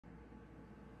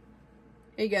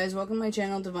Hey guys, welcome to my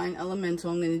channel, Divine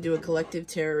Elemental. I'm going to do a collective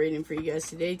tarot reading for you guys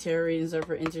today. Tarot readings are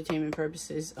for entertainment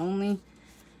purposes only.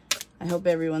 I hope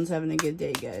everyone's having a good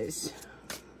day, guys.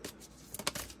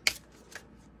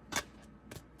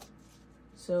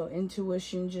 So,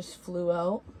 intuition just flew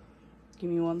out. Give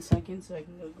me 1 second so I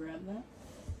can go grab that.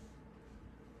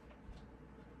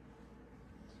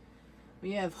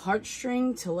 We have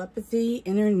heartstring, telepathy,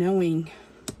 inner knowing.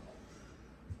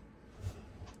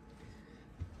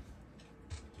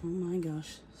 Oh my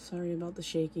gosh, sorry about the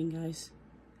shaking, guys.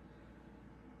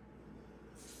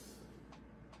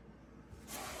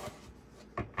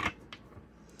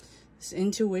 This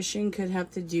intuition could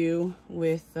have to do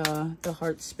with the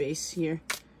heart space here.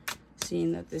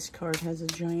 Seeing that this card has a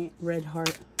giant red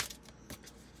heart.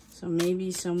 So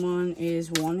maybe someone is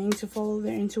wanting to follow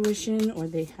their intuition or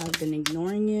they have been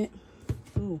ignoring it.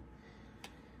 Ooh.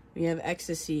 We have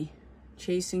ecstasy,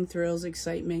 chasing thrills,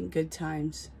 excitement, good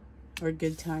times. Or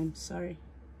good times, sorry.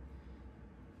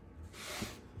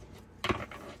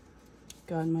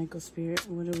 God, Michael, Spirit,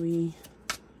 what are we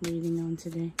reading on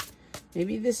today?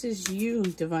 Maybe this is you,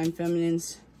 Divine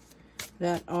Feminines,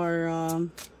 that are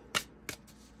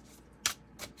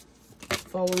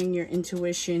following your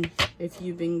intuition. If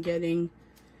you've been getting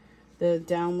the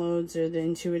downloads or the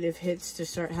intuitive hits to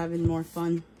start having more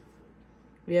fun.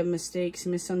 We have mistakes,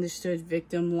 misunderstood,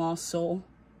 victim, lost soul.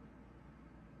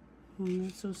 Oh,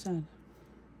 that's so sad.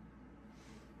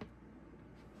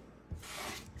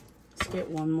 Let's get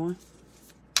one more.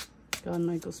 God,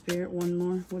 Michael, Spirit, one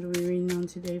more. What are we reading on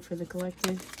today for the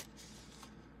collective?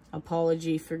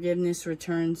 Apology, forgiveness,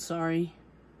 return, sorry.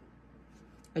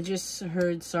 I just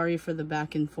heard sorry for the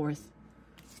back and forth.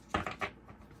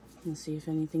 Let's see if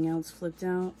anything else flipped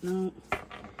out. No.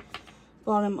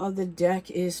 Bottom of the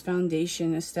deck is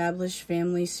foundation, establish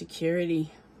family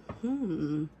security.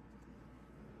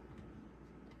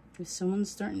 Is someone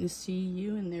starting to see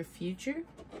you in their future?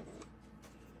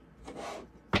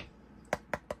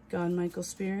 God, Michael,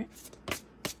 Spirit.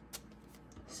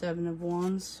 7 of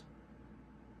Wands.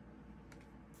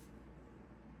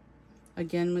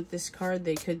 Again, with this card,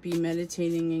 they could be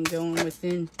meditating and going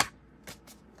within.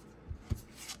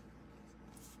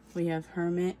 We have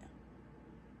Hermit.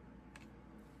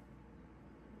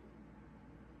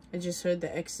 I just heard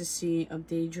the ecstasy of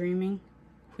daydreaming.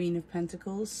 Queen of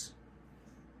Pentacles.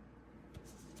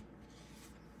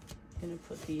 Gonna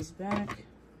put these back.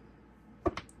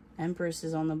 Empress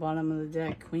is on the bottom of the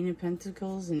deck. Queen of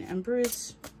Pentacles and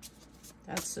Empress.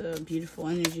 That's a beautiful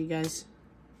energy, guys.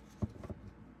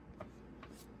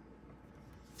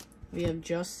 We have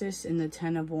Justice and the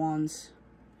 10 of Wands.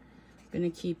 I'm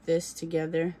gonna keep this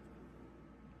together.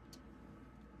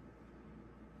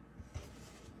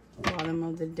 Bottom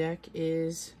of the deck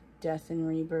is Death and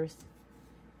Rebirth.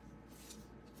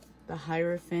 The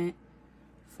Hierophant,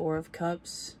 4 of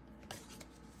Cups.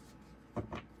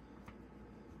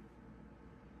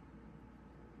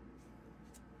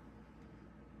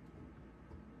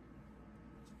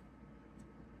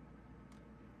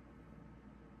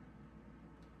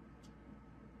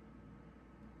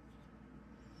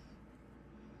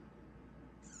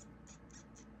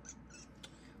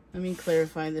 Let me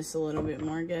clarify this a little bit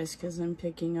more, guys, because I'm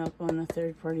picking up on a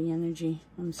third-party energy.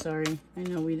 I'm sorry. I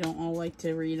know we don't all like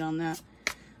to read on that.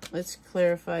 Let's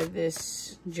clarify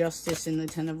this Justice in the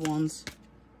 10 of Wands.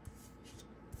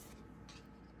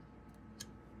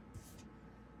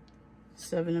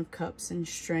 Seven of Cups and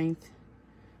Strength.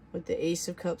 With the Ace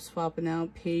of Cups popping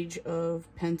out. Page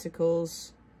of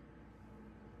Pentacles.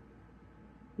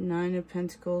 9 of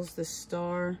Pentacles. The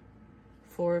Star.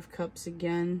 4 of Cups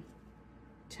again.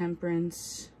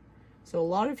 Temperance. So a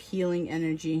lot of healing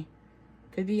energy.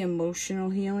 Could be emotional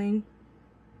healing.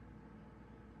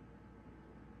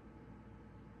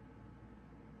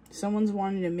 Someone's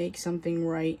wanting to make something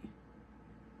right.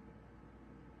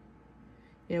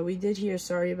 Yeah, we did hear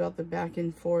sorry about the back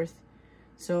and forth.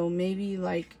 So maybe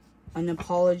like an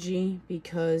apology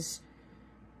because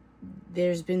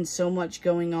there's been so much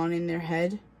going on in their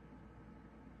head.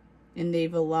 And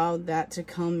they've allowed that to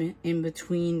come in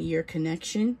between your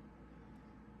connection.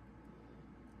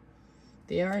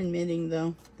 They are admitting,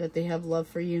 though, that they have love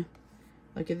for you.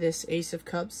 Look at this. Ace of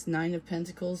Cups, 9 of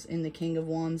Pentacles, and the King of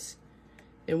Wands.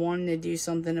 They're wanting to do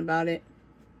something about it.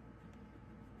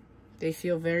 They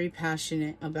feel very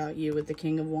passionate about you with the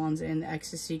King of Wands and the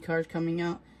Ecstasy card coming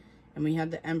out. And we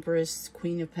have the Empress,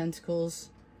 Queen of Pentacles.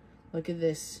 Look at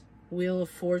this. Wheel of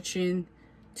Fortune,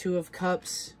 2 of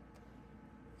Cups.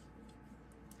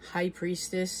 High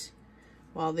Priestess.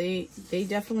 Wow, they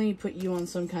definitely put you on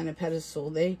some kind of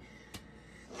pedestal. They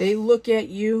look at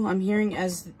you, I'm hearing,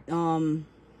 as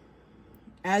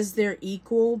as their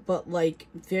equal, but like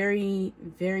very,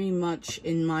 very much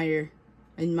admire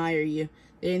you.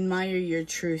 They admire your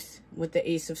truth with the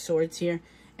Ace of Swords here.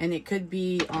 And it could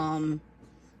be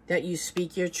that you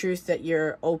speak your truth, that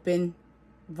you're open,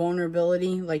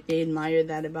 vulnerability, like they admire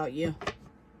that about you.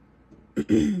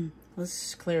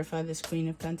 Let's clarify this Queen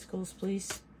of Pentacles,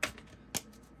 please.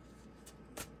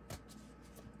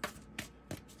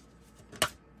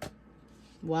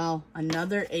 Wow,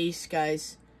 another ace,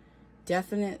 guys.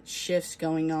 Definite shifts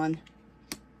going on.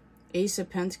 Ace of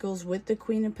Pentacles with the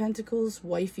Queen of Pentacles,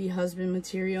 wifey, husband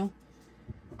material.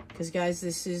 Because, guys,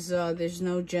 this is, there's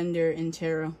no gender in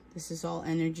tarot. This is all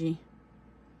energy.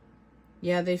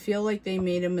 Yeah, they feel like they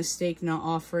made a mistake not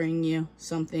offering you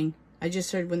something. I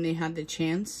just heard when they had the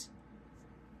chance.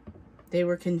 They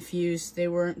were confused. They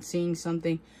weren't seeing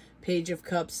something. Page of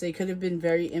Cups. They could have been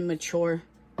very immature,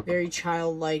 very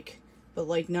childlike, but,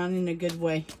 like, not in a good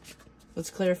way. Let's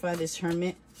clarify this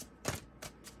Hermit.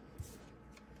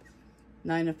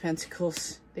 Nine of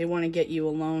Pentacles. They want to get you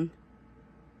alone.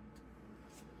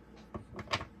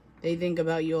 They think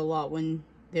about you a lot when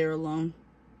they're alone.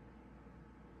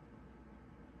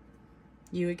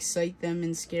 You excite them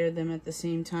and scare them at the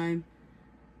same time.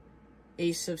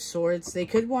 Ace of Swords. They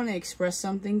could want to express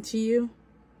something to you,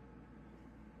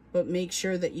 but make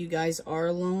sure that you guys are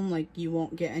alone. Like, you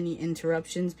won't get any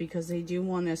interruptions, because they do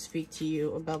want to speak to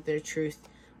you about their truth.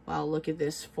 Wow, look at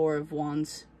this. Four of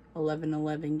Wands.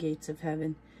 1111, Gates of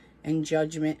Heaven. And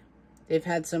Judgment. They've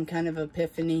had some kind of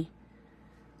epiphany.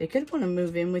 They could want to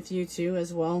move in with you too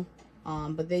as well.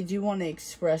 But they do want to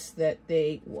express that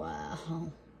they...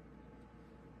 Wow.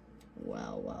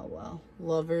 Wow, wow, wow.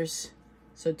 Lovers.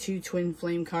 So 2 twin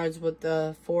flame cards with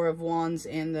the Four of Wands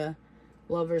and the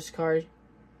Lovers card.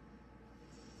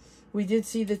 We did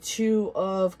see the Two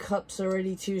of Cups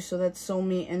already too, so that's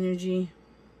soulmate energy.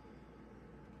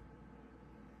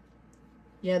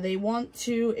 Yeah, they want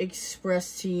to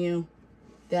express to you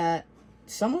that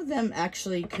some of them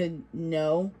actually could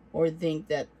know or think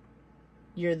that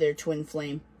you're their twin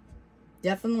flame.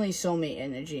 Definitely soulmate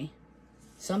energy.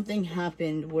 Something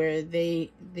happened where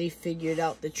they figured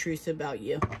out the truth about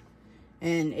you.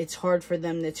 And it's hard for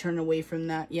them to turn away from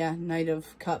that. Yeah, Knight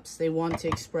of Cups. They want to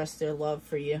express their love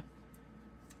for you.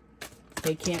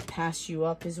 They can't pass you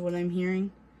up is what I'm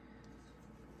hearing.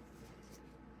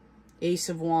 Ace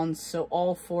of Wands. So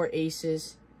all 4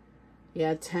 aces.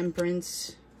 Yeah,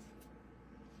 Temperance.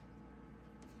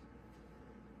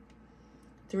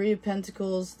 3 of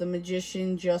Pentacles, the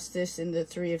Magician, Justice, and the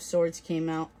 3 of Swords came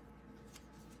out.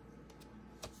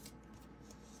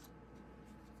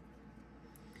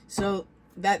 So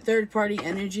that third party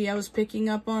energy I was picking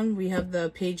up on, we have the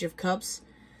Page of Cups.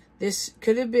 This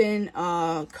could have been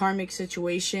a karmic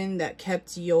situation that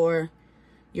kept your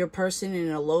person in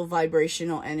a low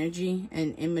vibrational energy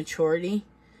and immaturity.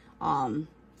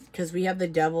 Because we have the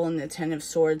Devil and the 10 of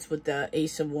Swords with the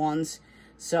Ace of Wands.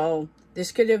 So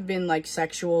this could have been like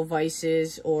sexual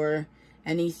vices or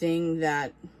anything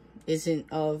that isn't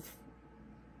of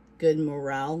good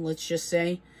morale, let's just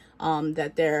say,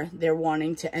 that they're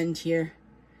wanting to end here.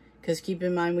 Because keep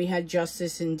in mind, we had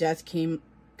Justice and Death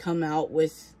come out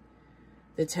with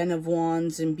the 10 of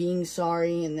Wands and being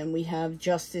sorry, and then we have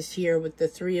Justice here with the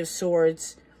 3 of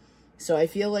Swords. So I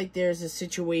feel like there's a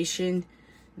situation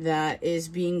that is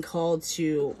being called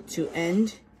to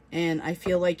end. And I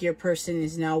feel like your person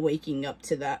is now waking up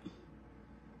to that.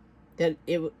 That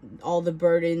all the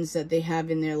burdens that they have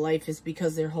in their life is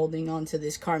because they're holding on to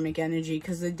this karmic energy.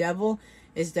 Because the Devil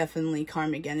is definitely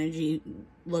karmic energy.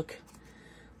 Look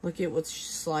at what's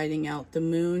sliding out. The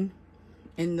Moon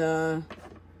and the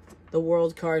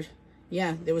World card.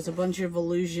 Yeah, there was a bunch of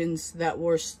illusions that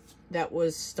was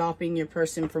stopping your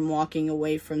person from walking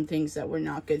away from things that were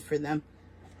not good for them.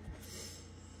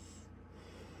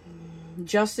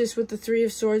 Justice with the 3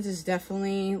 of Swords is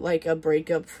definitely like a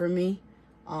breakup for me.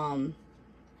 The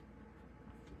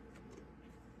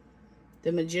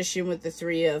Magician with the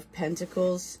 3 of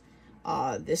Pentacles.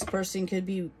 This person could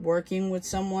be working with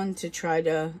someone to try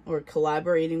to, or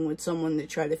collaborating with someone to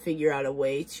try to figure out a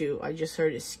way to, I just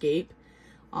heard, escape.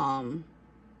 But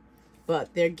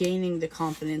they're gaining the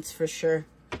confidence for sure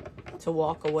to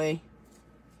walk away.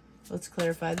 Let's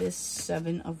clarify this.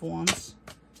 7 of Wands.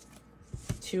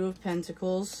 2 of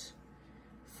Pentacles,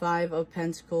 5 of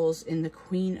Pentacles, and the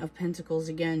Queen of Pentacles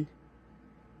again.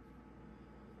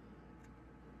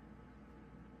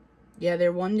 Yeah,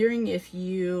 they're wondering if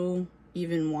you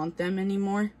even want them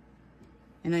anymore.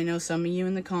 And I know some of you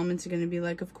in the comments are going to be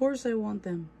like, of course I want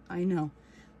them. I know.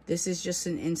 This is just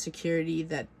an insecurity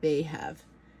that they have.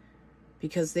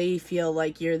 because they feel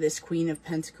like you're this Queen of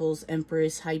Pentacles,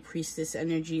 Empress, High Priestess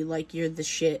energy, like you're the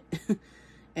shit.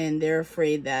 And they're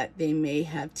afraid that they may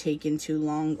have taken too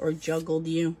long or juggled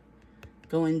you,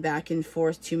 going back and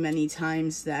forth too many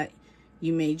times, that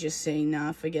you may just say,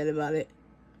 nah, forget about it.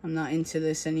 I'm not into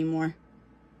this anymore.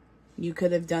 You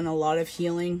could have done a lot of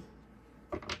healing.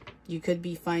 You could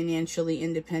be financially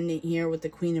independent here with the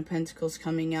Queen of Pentacles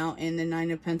coming out and the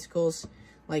Nine of Pentacles,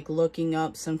 like looking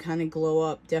up, some kind of glow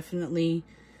up. Definitely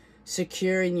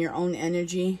secure in your own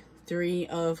energy. Three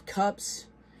of Cups.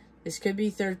 This could be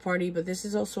third party, but this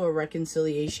is also a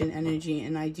reconciliation energy,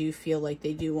 and I do feel like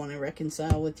they do want to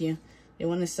reconcile with you. They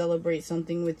want to celebrate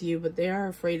something with you, but they are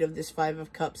afraid of this Five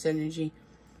of Cups energy.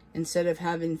 Instead of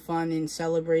having fun and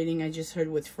celebrating, I just heard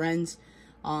with friends,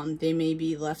 they may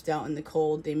be left out in the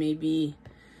cold. They may be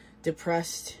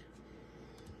depressed.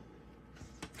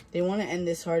 They want to end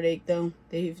this heartache, though.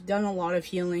 They've done a lot of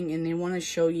healing, and they want to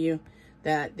show you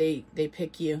that they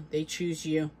pick you. They choose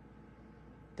you.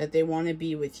 That they want to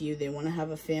be with you. They want to have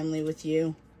a family with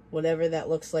you. Whatever that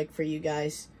looks like for you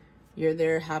guys. You're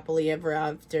their happily ever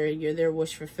after. You're their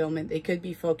wish fulfillment. They could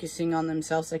be focusing on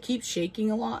themselves. I keep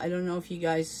shaking a lot. I don't know if you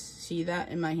guys see that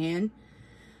in my hand.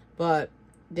 But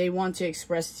they want to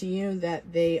express to you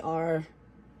that they are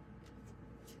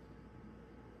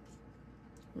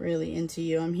really into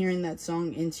you. I'm hearing that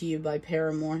song Into You by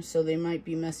Paramore. So there might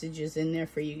be messages in there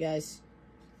for you guys.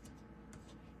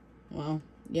 Well,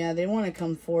 yeah, they want to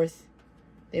come forth.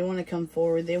 They want to come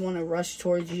forward. They want to rush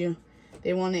towards you.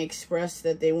 They want to express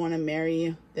that they want to marry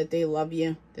you, that they love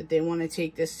you, that they want to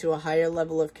take this to a higher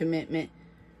level of commitment.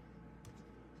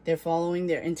 They're following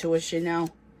their intuition now.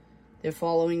 They're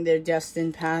following their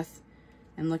destined path.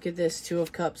 And look at this, Two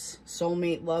of Cups,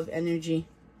 soulmate love energy.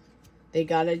 They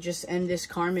got to just end this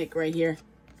karmic right here.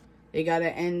 They got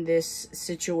to end this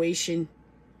situation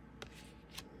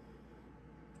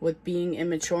with being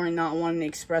immature and not wanting to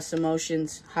express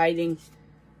emotions, hiding,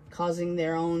 causing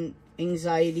their own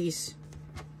anxieties.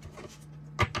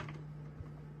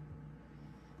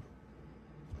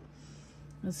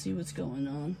 Let's see what's going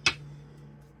on.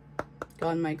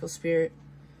 God, Michael, Spirit,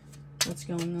 what's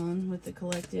going on with the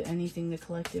collective? Anything the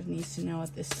collective needs to know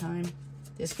at this time.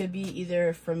 This could be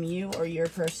either from you or your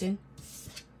person.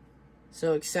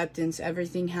 So acceptance,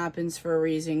 everything happens for a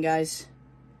reason, guys.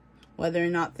 Whether or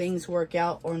not things work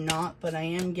out or not, but I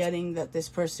am getting that this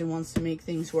person wants to make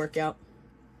things work out.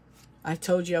 I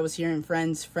told you I was hearing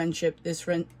friends, friendship. This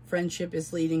friendship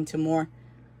is leading to more.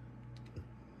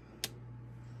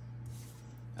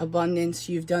 Abundance,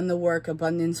 you've done the work.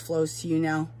 Abundance flows to you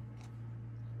now.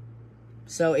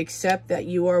 So accept that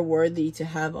you are worthy to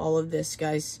have all of this,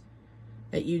 guys.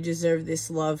 That you deserve this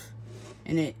love.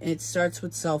 And it starts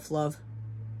with self-love.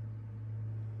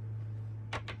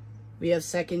 We have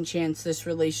second chance. This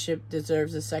relationship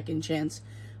deserves a second chance.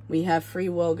 We have free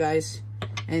will, guys.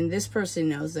 And this person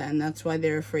knows that. And that's why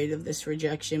they're afraid of this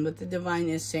rejection. But the divine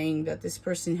is saying that this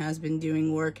person has been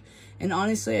doing work. And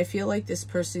honestly, I feel like this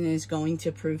person is going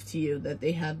to prove to you that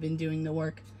they have been doing the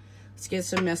work. Let's get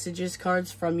some messages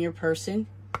cards from your person.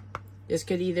 This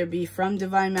could either be from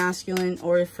Divine Masculine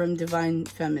or from Divine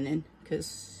Feminine. Because,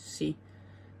 see,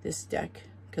 this deck.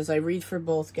 Because I read for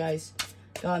both, guys.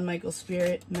 God, Michael,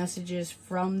 Spirit, messages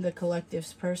from the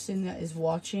collective's person that is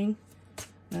watching.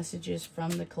 Messages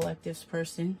from the collective's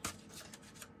person.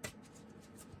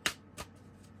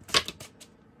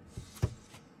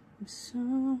 I'm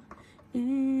so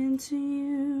into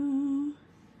you.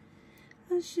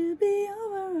 I should be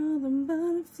over all the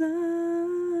butterflies.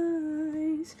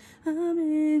 I'm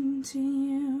into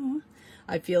you.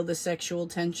 I feel the sexual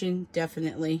tension,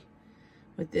 definitely,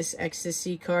 with this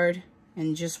ecstasy card.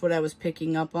 And just what I was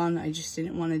picking up on, I just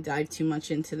didn't want to dive too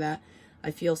much into that.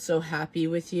 I feel so happy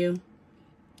with you.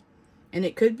 And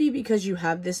it could be because you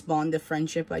have this bond of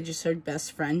friendship. I just heard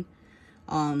best friend.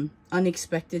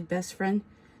 Unexpected best friend.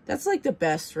 That's like the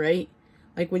best, right?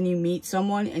 Like when you meet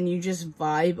someone and you just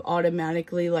vibe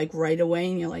automatically, like right away.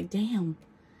 And you're like, damn,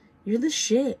 you're the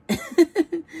shit.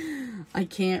 I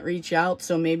can't reach out.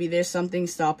 So maybe there's something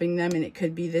stopping them. And it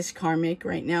could be this karmic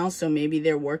right now. So maybe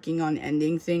they're working on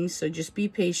ending things. So just be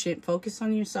patient. Focus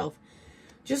on yourself.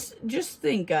 Just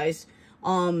think, guys.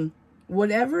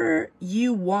 Whatever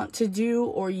you want to do,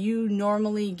 or you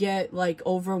normally get like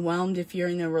overwhelmed if you're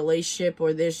in a relationship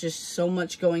or there's just so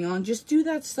much going on, just do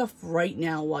that stuff right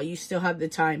now while you still have the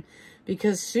time,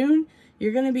 because soon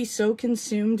you're going to be so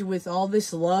consumed with all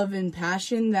this love and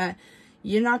passion that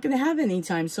you're not going to have any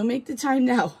time. So make the time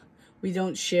now. We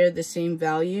don't share the same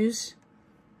values.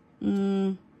 I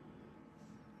don't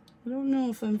know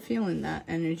if I'm feeling that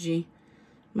energy.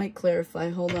 Might clarify.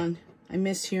 Hold on. I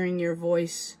miss hearing your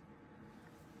voice.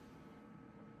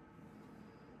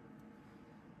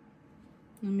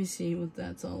 Let me see what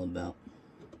that's all about.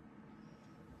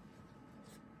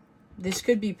 This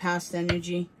could be past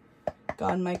energy.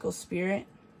 God, Michael, Spirit.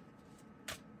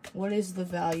 What is the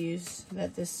values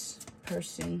that this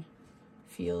person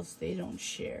feels they don't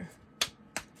share?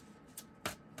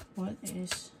 What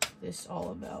is this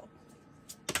all about?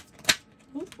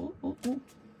 Ooh, ooh, ooh, ooh.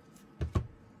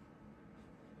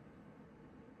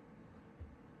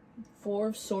 4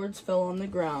 of Swords fell on the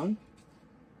ground.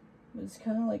 It's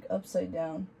kind of like upside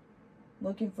down.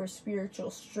 Looking for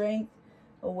spiritual strength,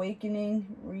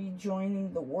 awakening,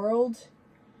 rejoining the world.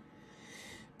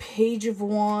 Page of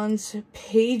Wands,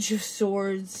 Page of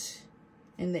Swords,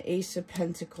 and the Ace of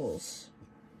Pentacles.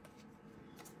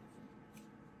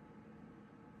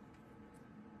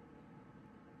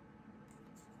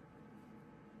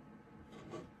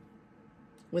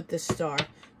 With the Star.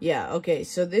 Yeah, okay,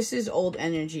 so this is old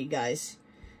energy, guys.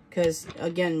 Because,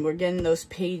 again, we're getting those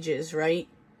pages, right?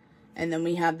 And then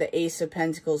we have the Ace of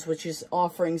Pentacles, which is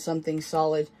offering something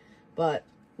solid. But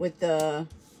with the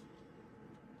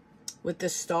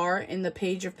Star and the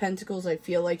Page of Pentacles, I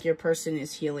feel like your person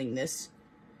is healing this.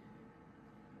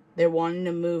 They're wanting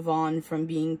to move on from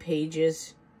being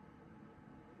pages.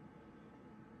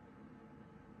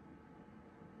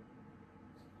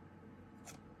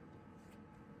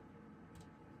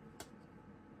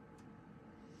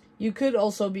 You could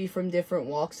also be from different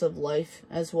walks of life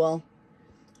as well.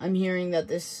 I'm hearing that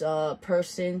this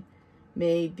person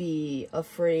may be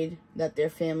afraid that their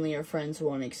family or friends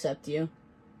won't accept you.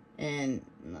 And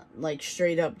like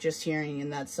straight up just hearing,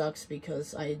 and that sucks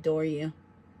because I adore you.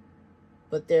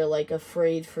 But they're like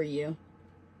afraid for you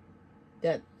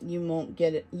that you won't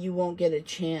get it, you won't get a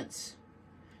chance.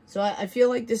 So I feel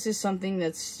like this is something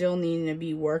that's still needing to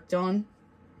be worked on.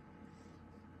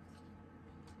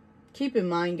 Keep in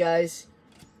mind, guys,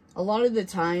 a lot of the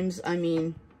times, I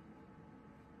mean,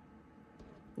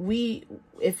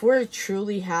 if we're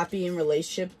truly happy in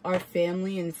relationship, our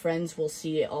family and friends will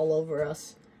see it all over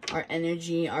us. Our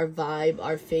energy, our vibe,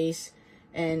 our face,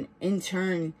 and in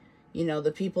turn, you know,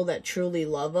 the people that truly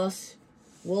love us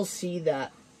will see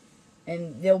that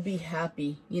and they'll be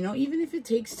happy, you know, even if it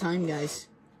takes time, guys,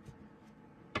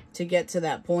 to get to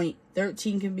that point.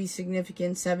 13 could be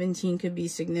significant, 17 could be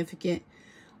significant.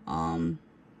 I'm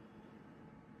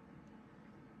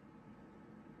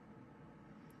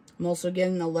also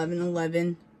getting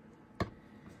 1111.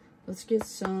 Let's get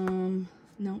some,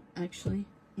 no, actually,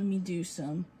 let me do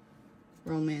some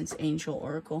Romance Angel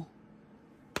Oracle.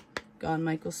 God,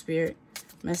 Michael, Spirit,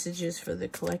 messages for the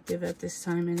collective at this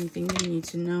time, anything you need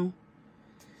to know.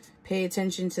 Pay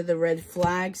attention to the red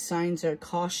flags. Signs are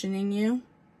cautioning you.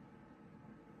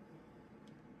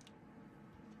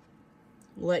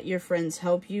 Let your friends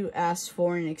help you. Ask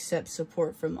for and accept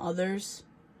support from others.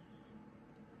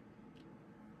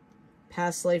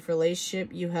 Past life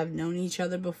relationship. You have known each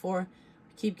other before.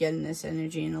 Keep getting this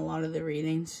energy in a lot of the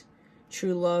readings.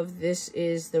 True love. This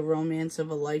is the romance of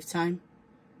a lifetime.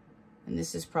 And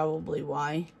this is probably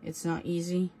why it's not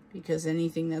easy. Because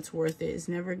anything that's worth it is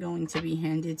never going to be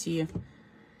handed to you.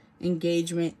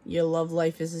 Engagement. Your love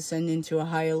life is ascending to a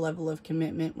higher level of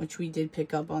commitment. Which we did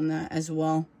pick up on that as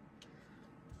well.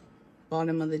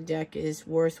 Bottom of the deck is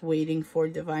worth waiting for.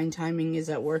 Divine timing is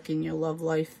at work in your love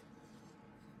life.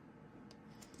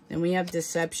 Then we have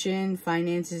deception,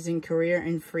 finances and career,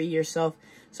 and free yourself.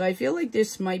 So I feel like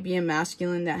this might be a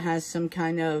masculine that has some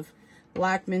kind of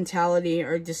lack mentality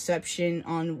or deception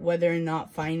on whether or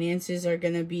not finances are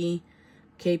going to be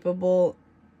capable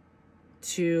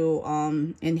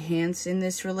to enhance in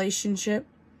this relationship.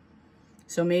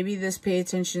 So maybe this pay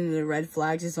attention to the red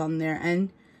flags is on their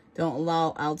end. Don't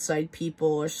allow outside people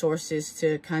or sources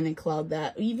to kind of cloud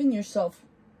that. Even yourself.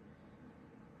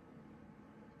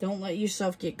 Don't let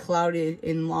yourself get clouded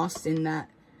and lost in that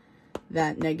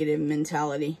negative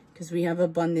mentality. Because we have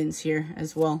abundance here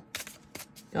as well.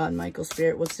 God, Michael,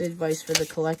 Spirit, what's the advice for the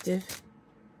collective?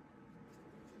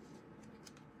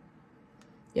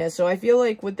 Yeah, so I feel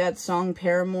like with that song,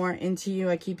 Paramore, Into You,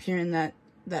 I keep hearing that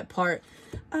part.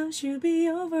 I should be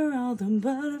over all the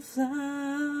butterflies.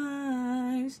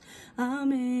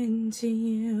 I'm into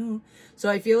you. So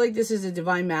I feel like this is a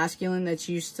divine masculine that's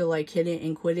used to like hit it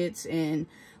and quit it and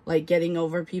like getting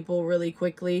over people really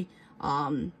quickly.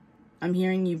 I'm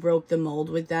hearing you broke the mold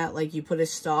with that. Like you put a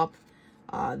stop.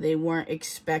 They weren't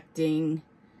expecting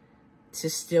to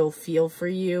still feel for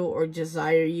you or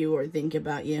desire you or think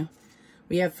about you.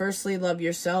 We have firstly, love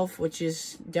yourself, which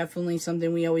is definitely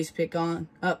something we always pick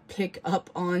up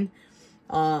on.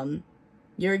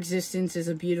 Your existence is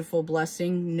a beautiful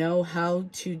blessing. Know how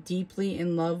to deeply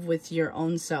in love with your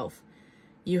own self.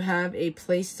 You have a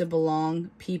place to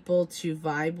belong, people to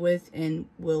vibe with, and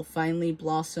will finally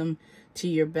blossom to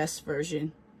your best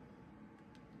version.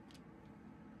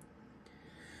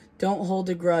 Don't hold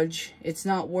a grudge. It's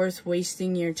not worth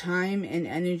wasting your time and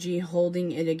energy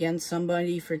holding it against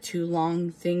somebody for too long.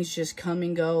 Things just come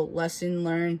and go. Lesson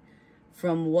learned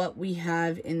from what we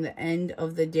have in the end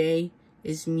of the day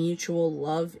is mutual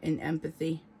love and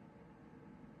empathy.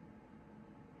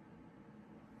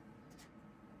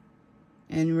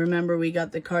 And remember, we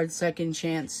got the card Second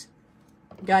Chance.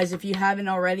 Guys, if you haven't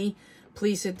already,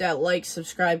 please hit that like,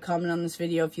 subscribe, comment on this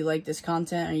video if you like this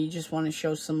content or you just want to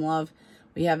show some love.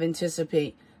 We have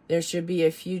Anticipate. There should be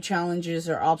a few challenges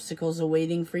or obstacles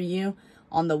awaiting for you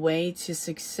on the way to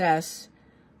success.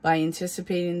 By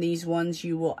anticipating these ones,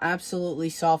 you will absolutely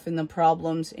soften the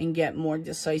problems and get more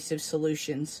decisive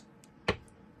solutions.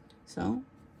 So,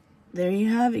 there you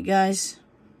have it, guys.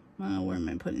 Where am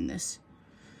I putting this?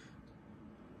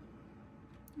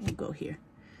 We'll go here.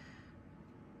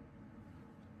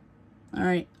 All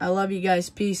right. I love you guys.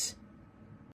 Peace.